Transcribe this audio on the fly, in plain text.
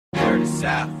dirty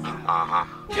south.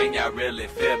 Can y'all really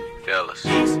feel me? Feel us.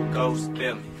 East Coast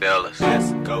feel me. Feel us.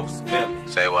 West Coast feel me.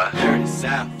 Say what? Dirty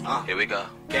south. Here we go.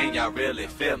 Can y'all really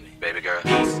feel me? Baby girl.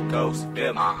 East Coast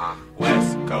feel me.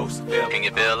 West Coast feel me. Can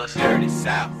you feel us? Dirty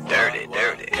south. Dirty,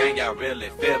 dirty. Can y'all really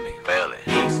feel me? Feel it.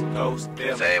 East Coast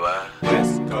feel me. Say what?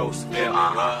 West Coast feel me.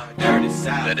 Dirty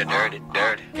south. Dirty, dirty,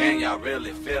 dirty. Can y'all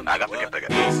really feel me? I got to get bigger.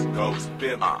 East Coast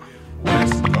feel me.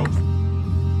 West Coast.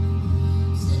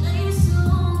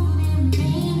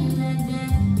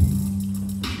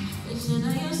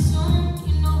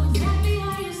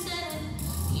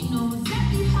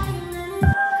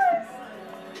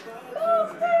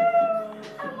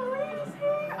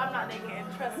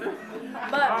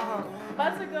 But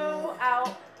about to go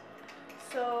out,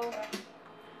 so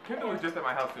Kendall was just at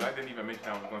my house too. I didn't even mention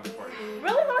I was going to support you.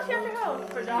 really? Why was she at your house?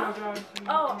 For Josh?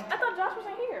 Oh, I thought Josh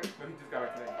wasn't here. But he just got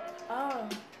back today. Oh.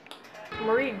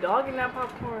 Marie dogging that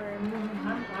popcorn.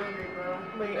 I'm hungry, bro.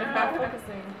 Wait, I'm not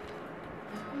focusing.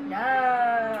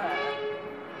 Yeah.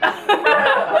 I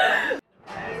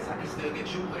can still get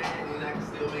you wet and I can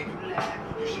still make you laugh.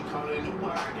 You should call it a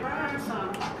word.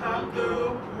 Come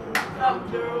through, come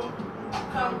through,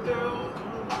 come through,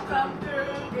 come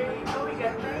through. Girl, you know we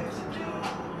got things to do.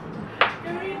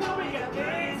 Girl, you know we got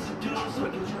things to do. So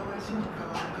get your ass in the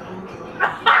car, come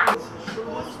through.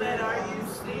 Whose bed are you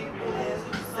sleeping in?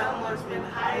 Someone's been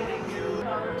hiding you.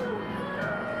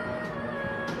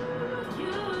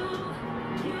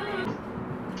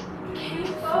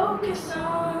 Can't focus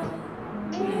on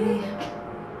me.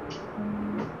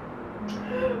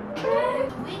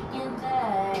 Weekend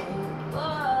day.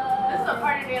 This is a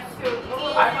party dance too.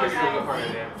 I figured it was a part of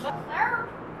that.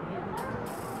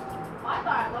 I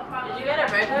thought I left my. Did you get a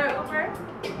regular Uber?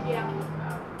 Yeah.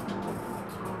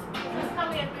 It's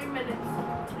coming in 3 minutes.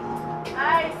 I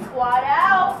squat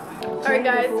out. Alright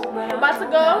guys, we're about to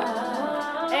go.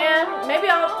 And maybe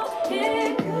I'll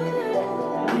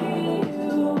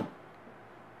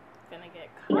gonna get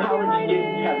copyrighted.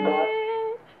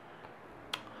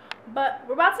 But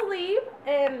we're about to leave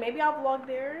and maybe I'll vlog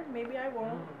there, maybe I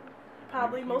won't.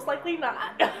 Probably most likely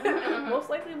not. Most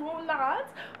likely will not.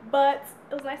 But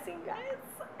it was nice seeing you guys.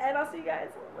 And I'll see you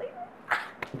guys later.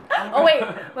 Oh wait,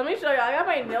 let me show you. I got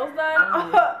my nails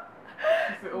done.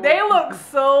 They look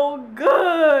so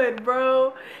good,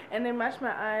 bro. And they match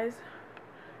my eyes.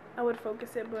 I would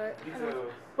focus it, but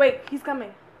wait, he's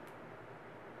coming.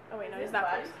 Oh wait, no, he's not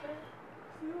first.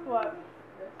 What?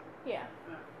 Yeah.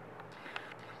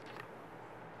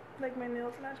 Like my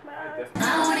nails match my eyes.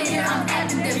 I wanna hear I'm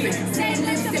acting different. Saying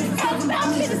this different. Talking about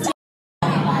me. Give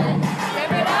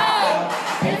it up.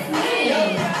 It's me.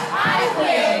 I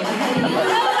win.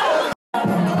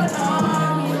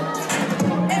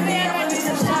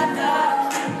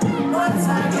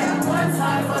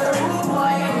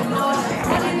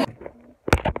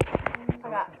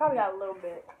 Probably got a little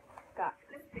bit.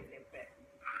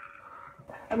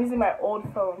 I'm using my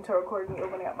old phone to record me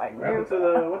opening up my new phone. To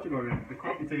the, what you going the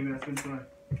coffee table that's inside.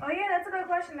 Oh yeah, that's a good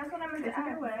question. That's what I meant to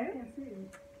ask.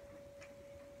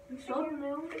 Show them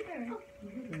over there.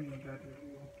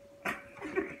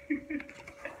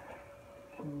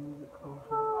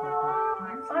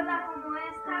 Hola, ¿cómo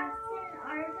estás?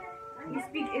 You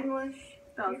speak English?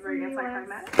 That was very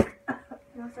anticlimactic.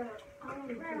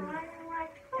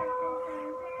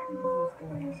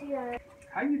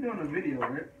 How you doing a video,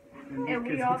 right? And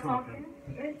we all talking?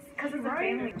 It's because it's a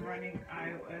family. Running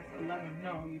iOS 11.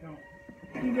 No, you don't.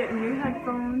 You get new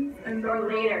headphones and Or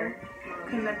later.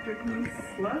 connector piece.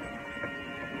 What?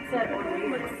 Said or later.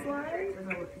 Looks like.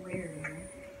 Doesn't look weird.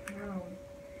 No.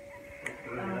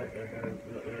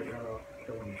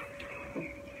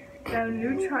 Got a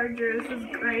new charger. This is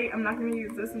great. I'm not going to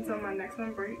use this until my next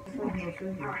one breaks.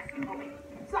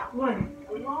 What?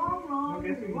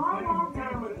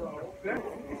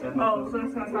 Oh, so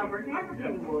it's going to stop working?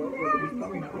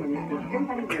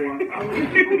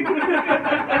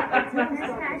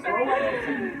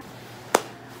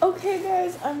 Okay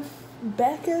guys, I'm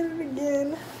back at it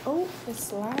again. Oh, it's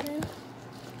sliding.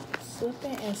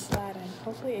 Slipping and sliding.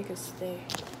 Hopefully it can stay.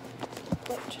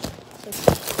 But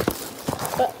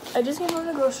I just came from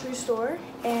the grocery store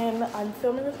and I'm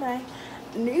filming with my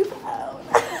new phone.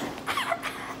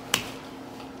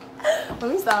 Let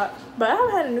me stop. But I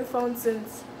haven't had a new phone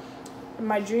since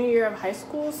my junior year of high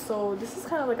school, so this is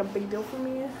kind of like a big deal for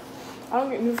me. I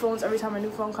don't get new phones every time a new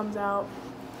phone comes out.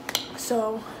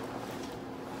 So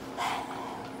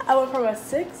I went from a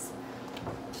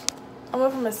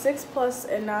 6 Plus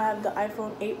and now I have the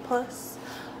iPhone 8 Plus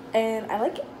and I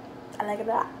like it. I like it a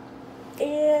lot.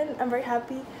 And I'm very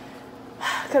happy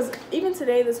because even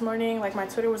today, this morning, like my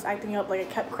Twitter was acting up, like it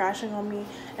kept crashing on me,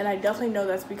 and I definitely know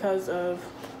that's because of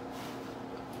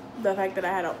the fact that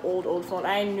I had an old phone.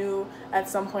 I knew at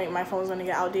some point my phone was going to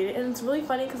get outdated, and it's really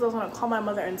funny because I was going to call my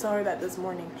mother and tell her that this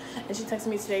morning, and she texted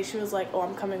me today. She was like, oh,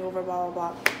 I'm coming over, blah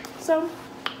blah blah. So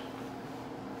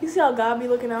you see how God be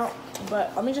looking out.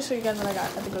 But let me just show you guys what I got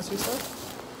at the grocery store.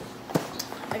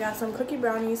 I got some cookie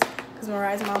brownies because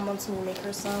Mariah's mom wants me to make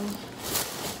her some.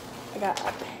 I got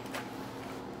a pan.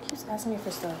 Keeps asking me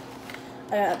for stuff.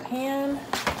 I got a pan.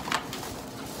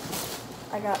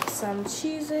 I got some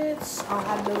Cheez-Its. I'll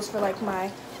have those for like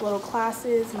my little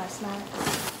classes, my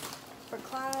snacks for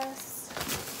class.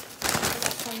 I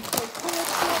got some tortilla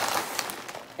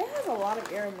chips. It has a lot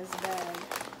of air in this bag.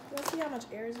 Y'all see how much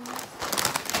air is in this?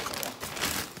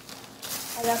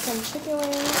 I got some chicken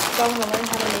wings. So I'm gonna learn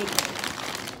how to make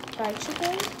fried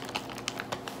chicken.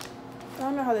 I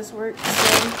don't know how this works,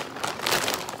 so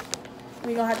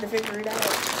we're gonna have to figure it out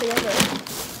together.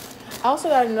 I also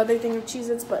got another thing of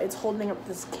Cheez-Its, but it's holding up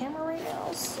this camera right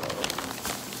now, so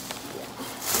yeah.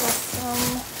 Got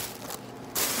some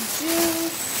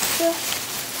juice,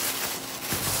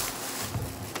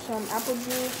 some apple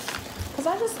juice, because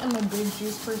I just am a big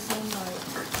juice person. Like,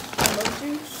 I love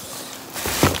juice.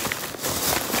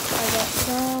 I got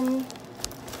some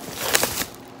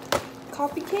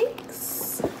coffee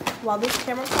cakes. Wow, this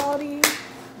camera quality,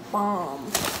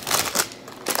 bomb.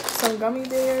 Some gummy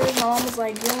bears. My mom was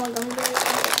like, you don't want gummy bears?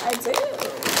 I do.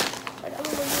 Like, I love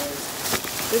it.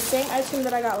 The same ice cream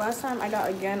that I got last time, I got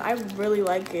again. I really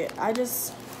like it.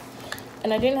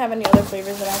 And I didn't have any other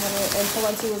flavors that I wanted, and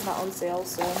Paletti was not on sale,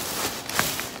 so.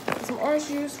 Some orange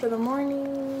juice for the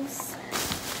mornings.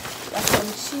 Got some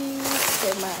cheese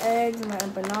for my eggs and my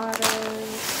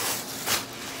empanadas.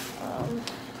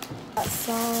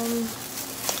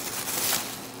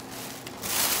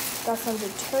 Got some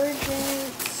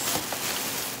detergents.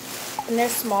 And they're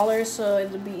smaller, so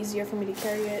it'll be easier for me to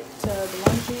carry it to the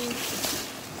laundry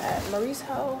at Marie's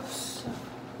house.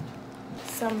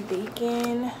 Some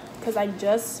bacon, because I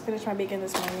just finished my bacon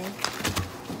this morning.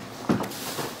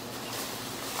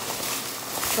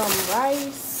 Some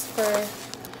rice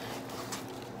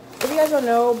if you guys don't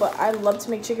know, but I love to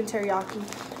make chicken teriyaki.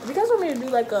 If you guys want me to do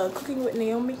like a cooking with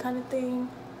Naomi kind of thing,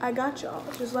 I got y'all.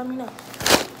 Just let me know.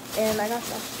 And I got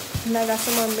y'all. And I got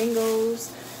some more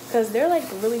mangoes. Because they're like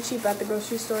really cheap at the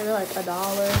grocery store. They're like $1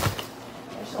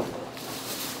 or something.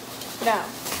 Now,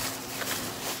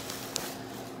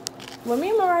 when me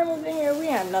and Mariah moved in here, we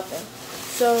had nothing.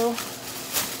 So,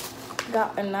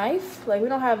 got a knife. Like, we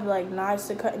don't have like knives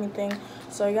to cut anything.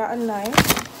 So, I got a knife.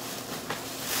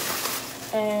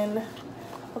 And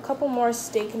a couple more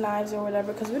steak knives or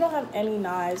whatever. Because we don't have any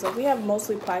knives. Like, we have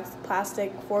mostly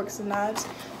plastic forks and knives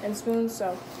and spoons.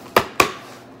 So,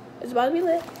 it's about to be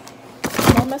lit.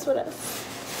 Don't mess with us.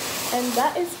 And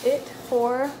that is it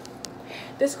for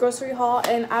this grocery haul,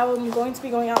 and I'm going to be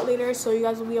going out later, so you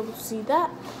guys will be able to see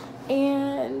that.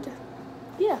 And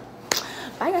yeah,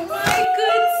 bye guys. My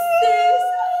good sis,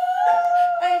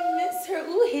 I miss her.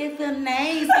 Ooh, here's the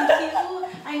names. Thank you.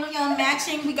 I know y'all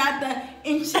matching. We got the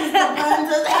inches, the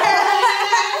buns.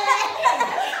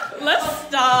 Let's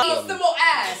stop. Eat some more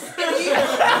ass. What do you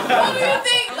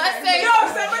think? Let's say. No,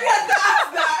 somebody has to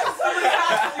ask that. Somebody has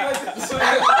to.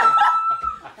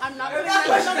 I'm not going to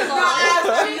mention the law.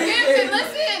 She gives it.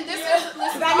 Listen. This is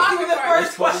the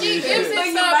first question. She gives it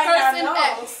to person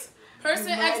X. Person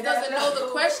X doesn't know the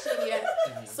question yet.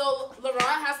 So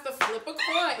LaRon has to flip a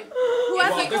coin. Who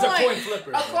has a coin? There's a coin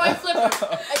flipper. A coin flipper.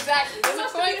 Exactly. There's a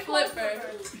coin flipper.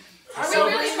 Are we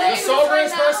really the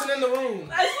soberest person in the room.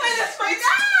 Let's play this right now.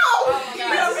 Oh,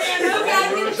 God.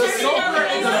 The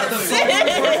soberest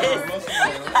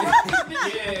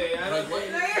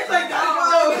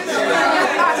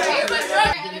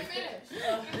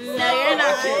No, you're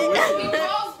not.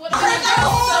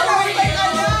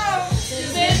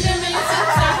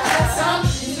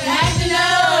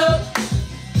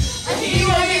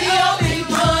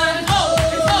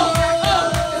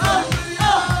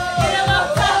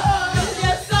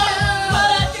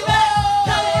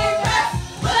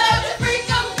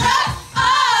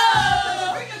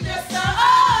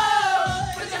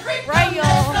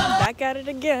 At it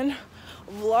again,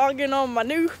 vlogging on my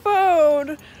new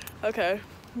phone. Okay,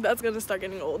 that's gonna start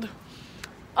getting old.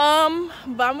 But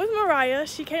I'm with Mariah.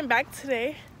 She came back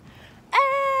today.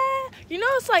 You know,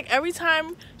 it's like every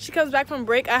time she comes back from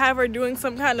break, I have her doing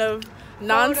some kind of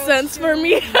nonsense for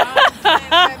me.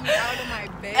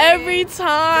 Every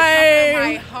time.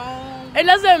 My home. It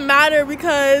doesn't matter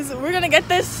because we're gonna get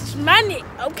this money,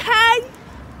 okay?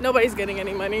 Nobody's getting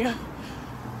any money.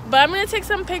 But I'm gonna take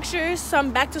some pictures,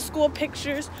 some back to school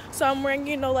pictures. So I'm wearing,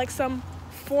 you know, like some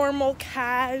formal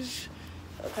cash.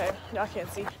 Okay, y'all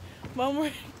can't see. But I'm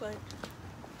wearing like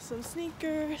some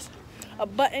sneakers, a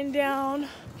button down.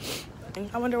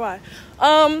 I wonder why.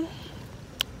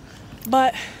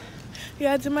 But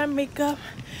yeah, I did my makeup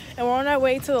and we're on our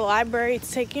way to the library to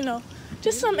take, you know,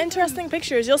 just some interesting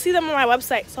pictures. You'll see them on my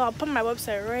website. So I'll put my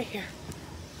website right here.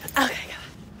 Okay, guys.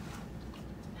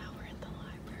 Now we're at the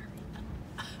library.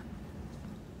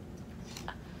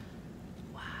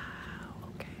 Wow,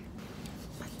 okay.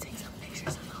 Let's take some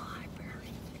pictures in the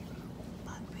library.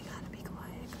 But we gotta be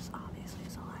quiet because obviously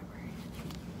it's a library.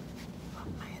 Oh,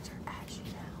 my hands are ashy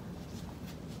now.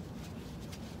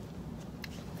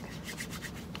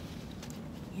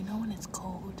 You know when it's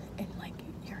cold and like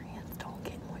your hands don't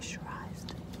get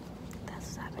moisturized? That's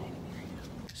what's happening to me right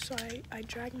now. So I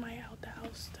dragged Maya out the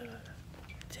house to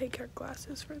take her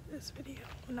glasses for this video.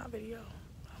 Well, not video,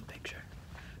 picture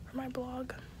for my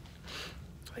blog.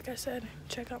 Like I said,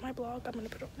 check out my blog. I'm gonna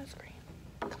put it on the screen.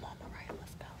 Come on, Mariah,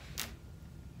 let's go.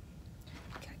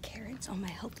 Got carrots on my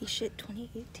healthy shit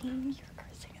 2018. You're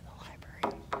cursing in the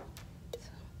library.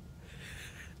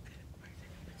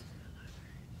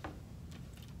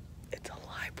 It's a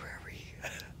library.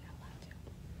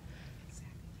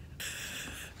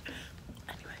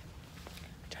 Anyway,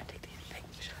 I'm trying to take these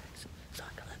pictures so I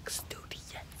can look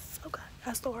studious. Okay.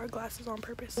 I stole her glasses on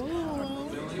purpose.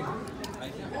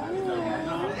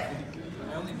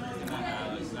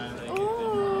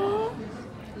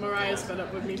 Mariah's fed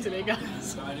up with me today,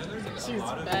 guys. She's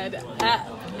fed up,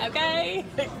 okay?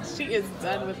 She is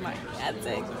done with my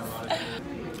antics.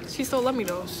 She still love me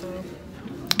though, so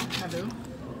I do.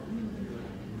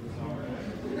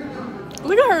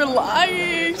 Look at her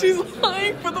lying. She's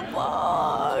lying for the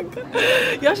vlog.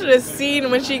 Y'all should have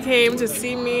seen when she came to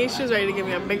see me. She was ready to give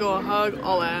me a big old hug,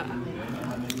 all that.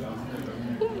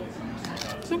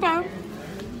 It's okay.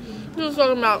 She was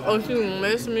talking about, oh, she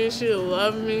missed me, she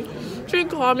loved me. She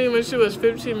called me when she was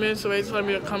 15 minutes away, telling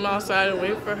me to come outside and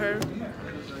wait for her.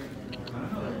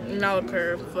 Now look at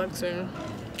her flexing.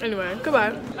 Anyway,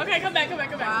 goodbye. Okay, come back.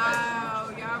 Wow,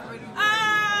 y'all pretty.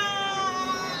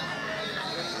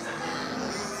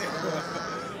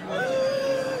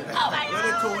 Oh my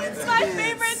God! It's my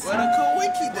favorite. What a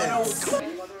coincidence!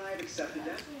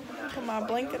 Put my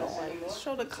blanket on.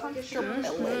 Show the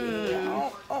comfortability.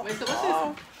 Wait, so what's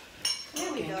this?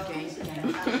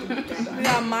 We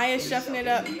got Maya chefing it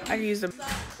up. I can use the.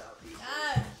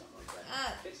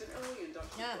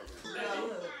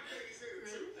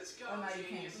 Oh, now you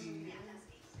can't see.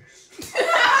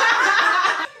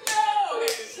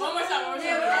 One more time. I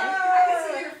can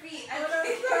see your feet.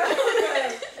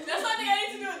 That's why I think I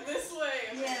need to do it this way.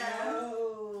 Yeah.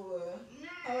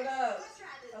 Hold up.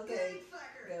 Okay.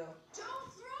 Go. Don't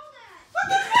throw that.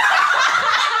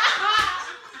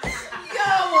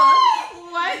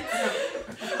 What?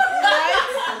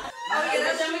 Oh yeah,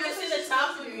 that's when we can see the top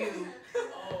of you.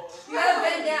 You gotta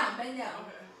bend down. Bend down.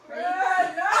 Ready?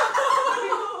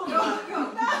 No.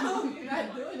 You're not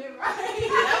doing it right.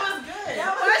 That was good.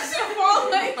 That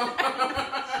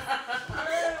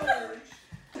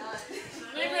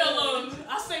Leave me alone.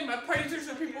 I'll say my predators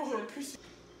are people who appreciate.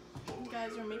 You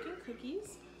guys are making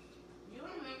cookies. You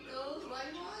didn't make those. Why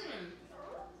you lying?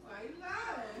 Why you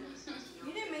lying?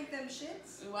 You didn't make them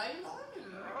shits. Why you lying?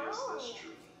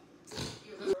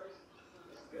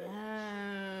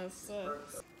 Yes.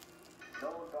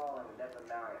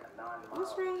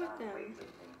 What's wrong with them?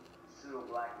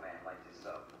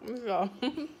 Let's go.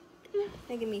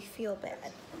 Making me feel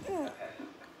bad.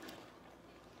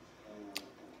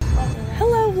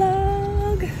 Hello,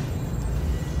 vlog.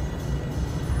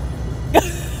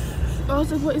 I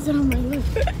was like, what is that on my list?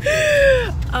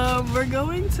 We're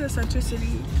going to Central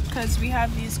City because we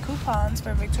have these coupons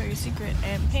for Victoria's Secret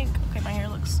and Pink. Okay, my hair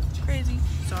looks crazy.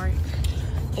 Sorry.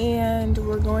 And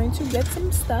we're going to get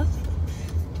some stuff.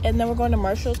 And then we're going to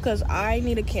Marshall's because I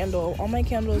need a candle. All my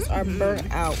candles are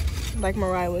burnt out. Like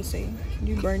Mariah was saying.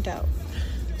 You burnt out.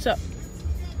 So,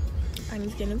 I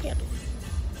need to get a new candle.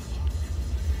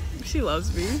 She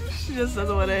loves me. She just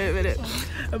doesn't want to admit it.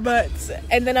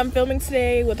 And then I'm filming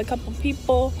today with a couple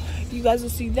people. You guys will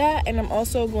see that. And I'm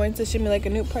also going to Shimmy Like a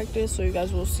Noob practice. So you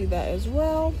guys will see that as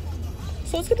well.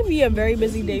 So it's going to be a very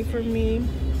busy day for me.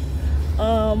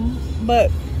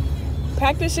 But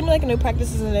practice, Shimmy Like a Noob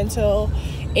practice isn't until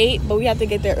 8. But we have to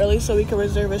get there early so we can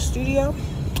reserve a studio.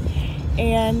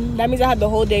 And that means I have the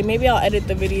whole day. Maybe I'll edit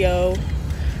the video.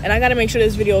 And I gotta make sure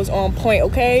this video is on point,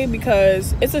 okay?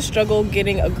 Because it's a struggle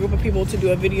getting a group of people to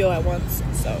do a video at once.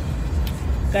 So,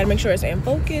 gotta make sure it's in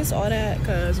focus, all that.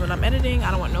 Because when I'm editing, I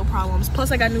don't want no problems.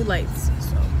 Plus, I got new lights.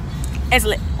 So, it's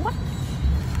lit. What?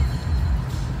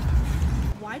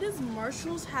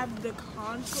 Marshalls have the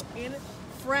contour and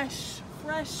fresh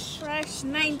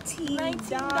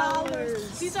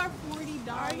 $19. These are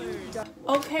 $40.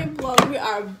 Okay, vlog, we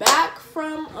are back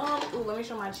from ooh, let me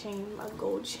show my chain, my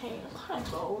gold chain.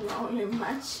 Gold on in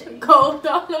my chain. Gold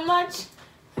on in my chain.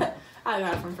 I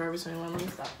got it from Forever 21. Let me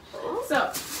stop.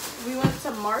 So we went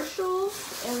to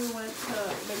Marshalls and we went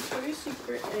to Victoria's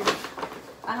Secret, and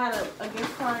I had a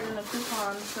gift card and a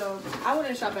coupon, so I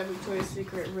wouldn't shop at Victoria's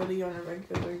Secret really on a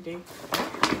regular day.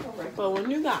 But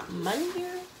when you got money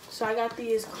here, so I got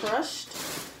these crushed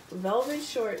velvet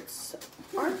shorts.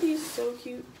 Aren't these so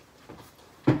cute?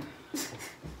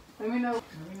 Let me know.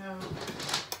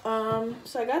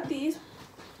 So I got these,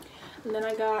 and then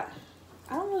I don't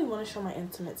really want to show my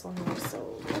intimates on here,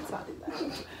 so let's not do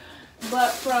that.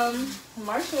 But from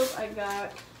Marshalls, I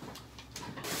got,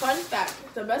 fun fact,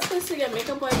 the best place to get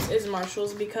makeup wipes is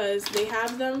Marshalls because they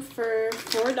have them for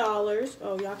 $4.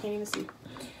 Oh, y'all can't even see.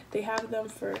 They have them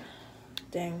for,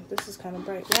 dang, this is kind of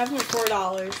bright. They have them for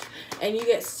 $4, and you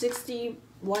get 60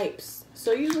 wipes.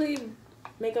 So usually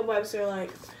makeup wipes are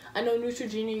like, I know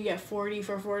Neutrogena you get 40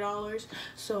 for $4,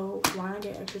 so why not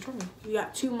get extra 20? You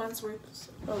got 2 months worth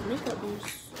of makeup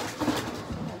use.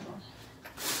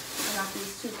 I got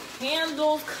these 2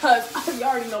 candles because you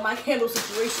already know my candle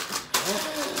situation.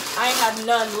 I ain't have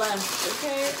none left,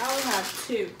 okay? I only have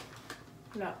 2.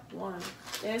 No, 1.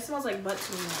 And it smells like butt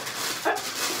to me now.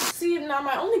 See, now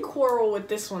my only quarrel with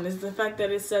this one is the fact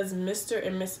that it says Mr.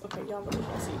 and Miss. Okay, y'all really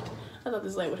can't see. I thought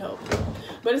this light would help.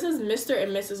 But it says Mr.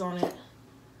 and Mrs. on it.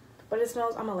 But it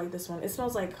smells, I'm gonna like this one. It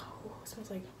smells like, oh, it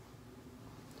smells like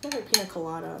pina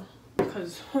colada.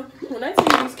 Because when I tell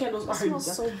you these candles are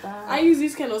so bad. I use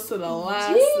these candles to the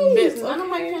last bit. None of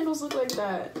my candles look like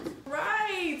that.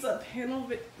 Right, it's a panel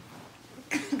video.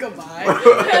 Goodbye.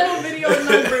 Panel video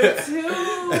number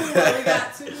 2. We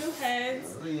got 2 new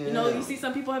heads. Oh, yeah. You know, you see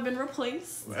some people have been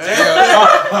replaced. Let me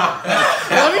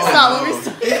stop.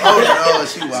 Oh no,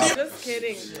 she wild. Just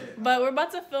kidding. But we're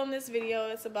about to film this video.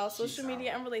 It's about social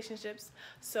media and relationships.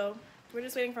 So we're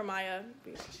just waiting for Maya.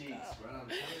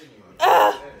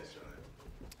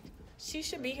 She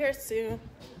should be here soon.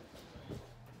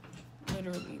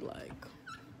 Literally, like.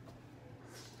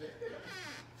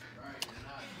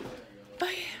 But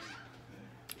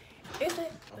yeah. Is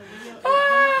it?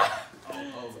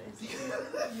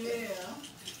 Yeah.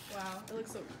 Wow, it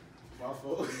looks so. My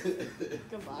fault.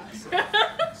 Goodbye.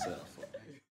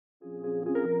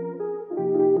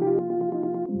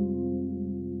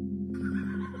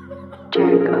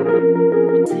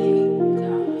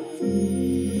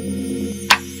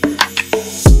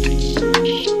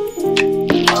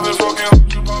 I've been fucking,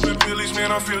 popping pillies,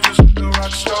 man. I feel just like a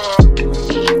rock star.